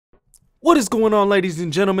What is going on, ladies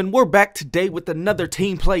and gentlemen? We're back today with another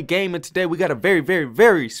team play game, and today we got a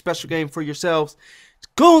very special game for yourselves. It's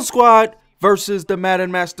Goon Squad versus the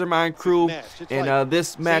MaddenMastermind crew, and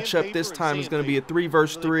this matchup this time is going to be a 3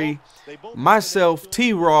 vs 3. Myself,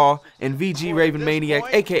 TRaww, and VG Raven Maniac,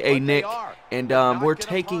 aka Nick, and we're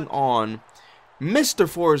taking on Mr.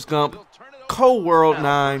 ForhestGump, ColeWorld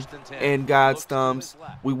 9, and GodzThumbz.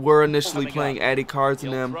 We were initially playing Addy Cards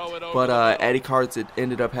in them, but Addy Cards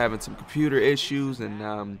ended up having some computer issues,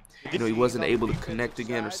 and you know, he wasn't able to connect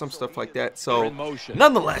again or some stuff like that. So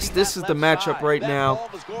nonetheless, this is the matchup right now.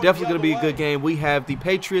 Definitely going to be a good game. We have the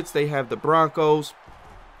Patriots, they have the Broncos.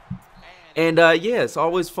 And yeah, it's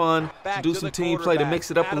always fun to do some team play, to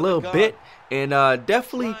mix it up a little bit. And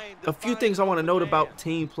definitely a few things I want to note about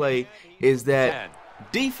team play is that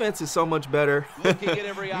defense is so much better,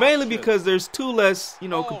 mainly because there's two less, you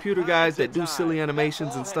know, computer guys that do silly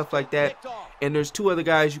animations and stuff like that, and there's two other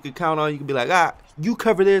guys you can count on. You can be like, you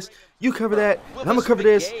cover this, you cover that, and I'm gonna cover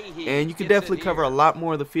this, and you can definitely cover a lot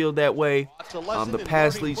more of the field that way. The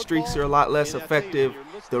pass lead streaks are a lot less effective.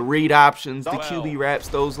 The read options, the QB wraps,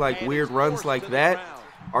 those like weird runs like that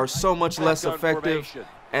are so much less effective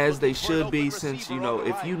as they should be, since, you know,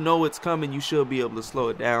 if you know it's coming, you should be able to slow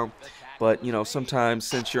it down. But, you know, sometimes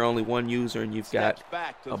since you're only one user and you've got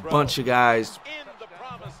a bunch of guys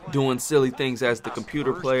doing silly things as the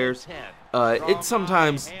computer players, it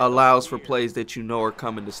sometimes allows for plays that you know are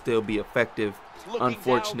coming to still be effective,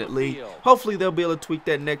 unfortunately. Hopefully they'll be able to tweak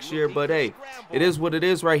that next year, but hey, it is what it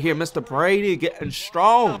is right here. Mr. Brady getting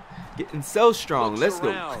strong, getting so strong. Let's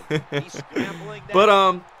go.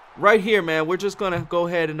 But right here, man, we're just going to go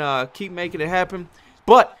ahead and keep making it happen.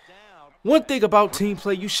 But one thing about team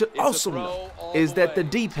play you should also know is that the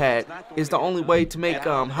D-pad is the only way to make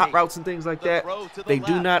hot routes and things like that. They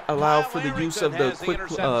do not allow for the use of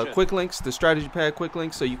the quick links, the strategy pad quick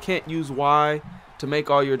links, so you can't use Y to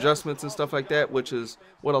make all your adjustments and stuff like that, which is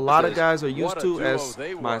what a lot of guys are used to, as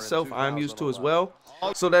myself, I'm used to as well.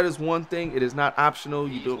 So that is one thing. It is not optional.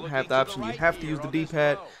 You don't have the option. You have to use the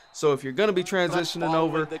D-pad. So if you're going to be transitioning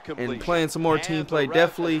over and playing some more team play,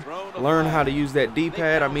 definitely learn how to use that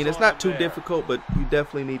D-pad. I mean, it's not too difficult, but you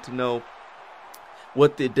definitely need to know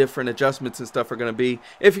what the different adjustments and stuff are going to be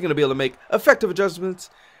if you're going to be able to make effective adjustments.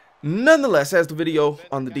 Nonetheless, as the video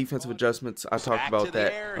on the defensive adjustments, I talked about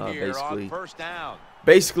that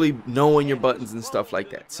basically knowing your buttons and stuff like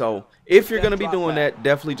that. So if you're going to be doing that,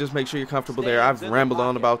 definitely just make sure you're comfortable there. I've rambled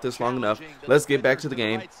on about this long enough. Let's get back to the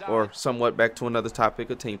game, or somewhat back to another topic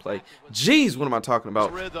of team play. Jeez, what am I talking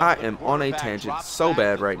about? I am on a tangent so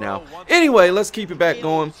bad right now. Anyway, let's keep it back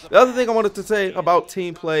going. The other thing I wanted to say about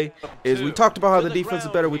team play is we talked about how the defense is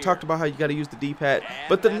better. We talked about how you got to use the D-pad.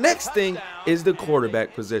 But the next thing is the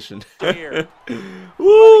quarterback position.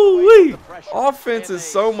 Woo-wee! Offense is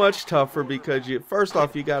so much tougher because first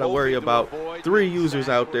off, you got to worry about 3 users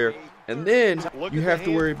out there, and then you have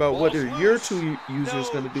to worry about what are your 2 users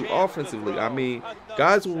going to do offensively. I mean,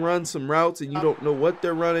 guys will run some routes and you don't know what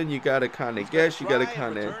they're running. You got to kind of guess, you got to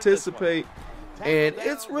kind of anticipate, and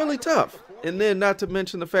it's really tough. And then not to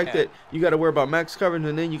mention the fact that you got to worry about max coverage,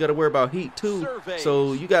 and then you got to worry about heat too.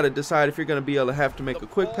 So you got to decide if you're going to be able to have to make a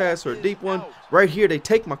quick pass or a deep one. Right here, they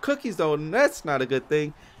take my cookies though, and that's not a good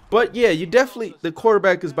thing. But yeah, you definitely, the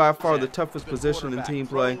quarterback is by far the toughest position in team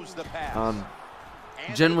play.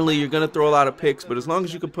 Generally, you're going to throw a lot of picks, but as long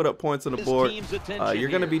as you can put up points on the board, you're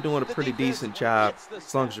going to be doing a pretty decent job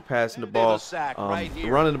as long as you're passing the ball.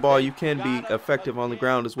 Running the ball, you can be effective on the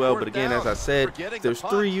ground as well, but again, as I said, if there's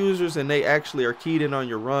 3 users and they actually are keyed in on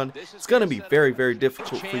your run, it's going to be very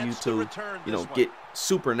difficult for you to, you know, get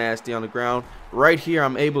super nasty on the ground. Right here,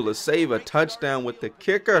 I'm able to save a touchdown with the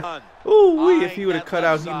kicker. Ooh, if he would have cut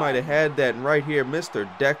out, he might have had that. And right here, Mr.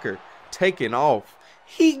 Decker taking off.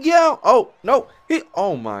 Oh no,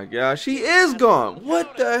 oh my gosh, he is gone.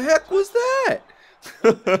 What the heck was that?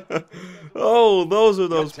 Oh, those are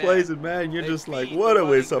those plays, and man, you're just like, what are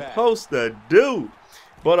we supposed to do?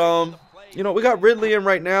 But you know, we got Ridley in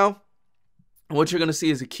right now. What you're going to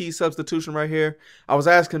see is a key substitution right here. I was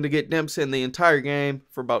asking to get Demps in the entire game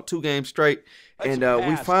for about 2 games straight, and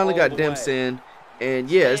we finally got Demps in,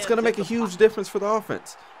 and yeah, it's going to make a huge difference for the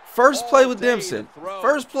offense. First play with Demps in,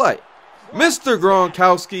 first play. Mr.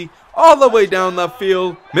 Gronkowski all the way down the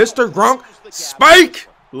field. Mr. Gronk, spike!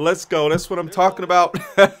 Let's go. That's what I'm talking about.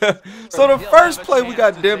 So the first play we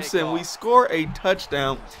got Demps in, we score a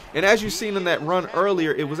touchdown. And as you've seen in that run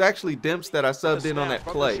earlier, it was actually Demps that I subbed in on that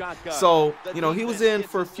play. So, you know, he was in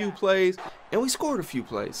for a few plays, and we scored a few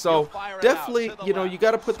plays. So definitely, you know, you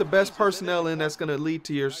got to put the best personnel in that's going to lead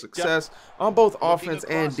to your success on both offense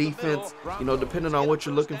and defense, you know, depending on what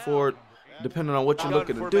you're looking for. depending on what you're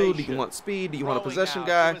looking to do. Do you want speed? Do you want a possession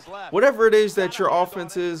guy? Whatever it is that your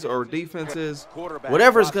offense is or defense is,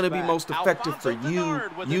 whatever is going to be most effective for you,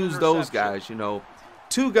 use those guys. You know,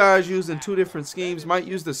 two guys using two different schemes might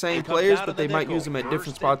use the same players, but they might use them at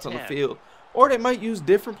different spots on the field. Or they might use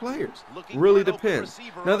different players. Really depends.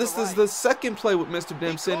 Now this is the second play with Mr.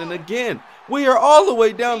 Dempson, and again, we are all the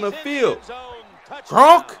way down the field.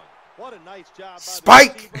 Gronk!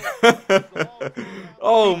 Spike!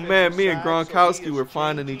 Oh man, me and Gronkowski were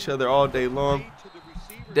finding each other all day long.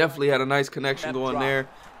 Definitely had a nice connection going there.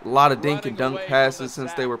 A lot of dink and dunk passes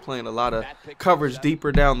since they were playing a lot of coverage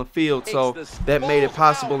deeper down the field, so that made it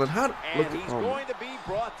possible. And how look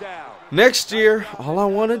at next year, all I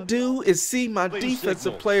want to do is see my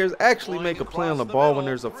defensive players actually make a play on the ball when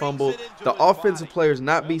there's a fumble. The offensive players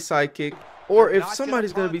not be psychic, or if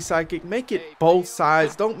somebody's going to be psychic, make it both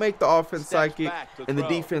sides. Don't make the offense psychic and the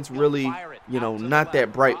defense really, you know, not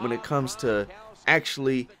that bright when it comes to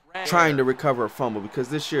actually trying to recover a fumble, because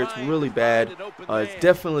this year it's really bad. It's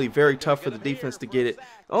definitely very tough for the defense to get it.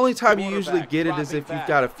 The only time you usually get it is if you've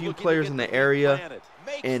got a few players in the area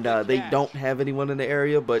and they don't have anyone in the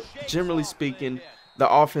area, but generally speaking, the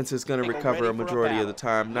offense is going to recover a majority of the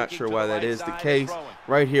time. Not sure why that is the case.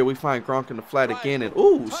 Right here we find Gronk in the flat again, and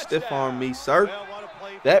ooh, stiff arm me, sir.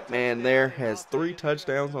 That man there has 3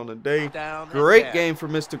 touchdowns on the day. Great game for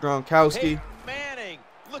Mr. Gronkowski.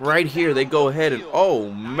 Right here they go ahead and, oh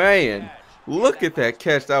man, look at that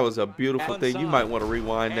catch. That was a beautiful thing. You might want to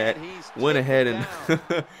rewind that. Went ahead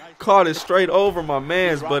and caught it straight over my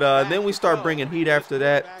man's, but then we start bringing heat after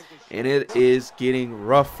that, and it is getting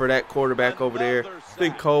rough for that quarterback over there. I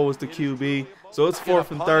think Cole was the QB, so it's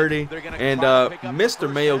 4th and 30, and Mr.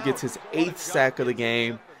 Mayo gets his 8th sack of the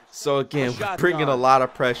game. So again, we're bringing a lot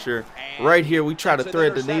of pressure. Right here we try to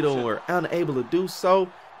thread the needle and we're unable to do so.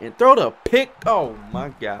 And throw the pick. Oh my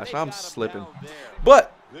gosh, I'm slipping.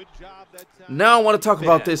 But now I want to talk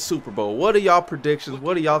about this Super Bowl. What are y'all predictions?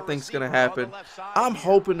 What do y'all think is going to happen? I'm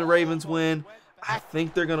hoping the Ravens win. I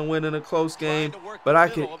think they're going to win in a close game, but I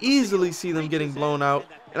could easily see them getting blown out,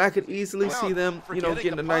 and I could easily see them, you know,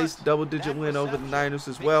 getting a nice double-digit win over the Niners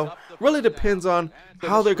as well. Really depends on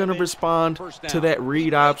how they're going to respond to that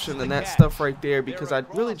read option and that stuff right there, because I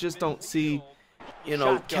really just don't see, you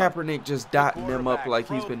know, Kaepernick just dotting them up like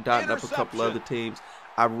he's been dotting up a couple other teams.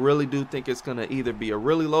 I really do think it's going to either be a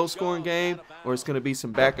really low-scoring game, or it's going to be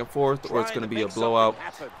some back and forth, or it's going to be a blowout.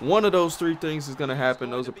 One of those 3 things is going to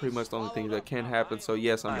happen. Those are pretty much the only things that can happen. So,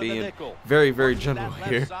 yes, I'm being very, very general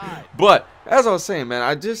here. But, as I was saying, man,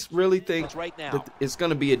 I just really think that it's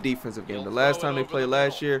going to be a defensive game. The last time they played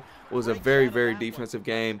last year was a very, very defensive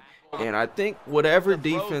game. And I think whatever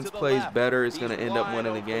defense plays better is going to end up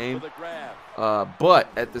winning the game. But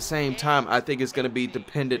at the same time, I think it's going to be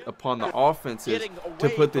dependent upon the offenses to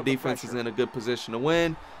put the defenses in a good position to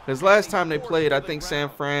win. Because last time they played, I think San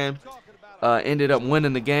Fran ended up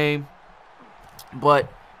winning the game. But,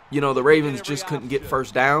 you know, the Ravens just couldn't get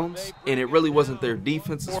first downs. And it really wasn't their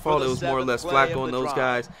defense's fault. It was more or less Flacco and those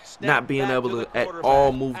guys not being able to at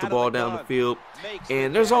all move the ball down the field.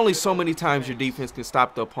 And there's only so many times your defense can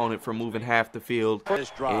stop the opponent from moving half the field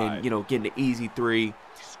and, you know, getting an easy 3.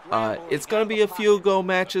 It's going to be a field goal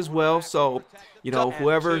match as well. So, you know,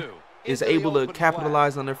 whoever is able to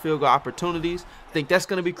capitalize on their field goal opportunities, I think that's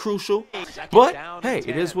going to be crucial. But, hey,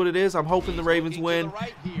 it is what it is. I'm hoping the Ravens win.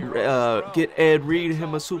 Get Ed Reed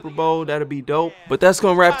him a Super Bowl. That'll be dope. But that's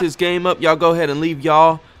going to wrap this game up. Y'all go ahead and leave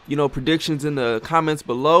y'all, you know, predictions in the comments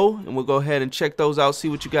below, and we'll go ahead and check those out, see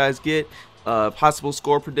what you guys get. Possible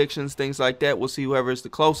score predictions, things like that. We'll see whoever is the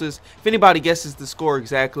closest. If anybody guesses the score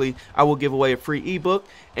exactly, I will give away a free ebook.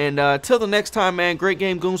 And till the next time, man, great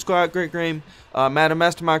game, Goon Squad. Great game, Madden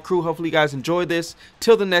Mastermind crew. Hopefully you guys enjoyed this.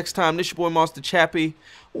 Till the next time, this your boy Monster Chappie.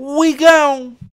 We gone.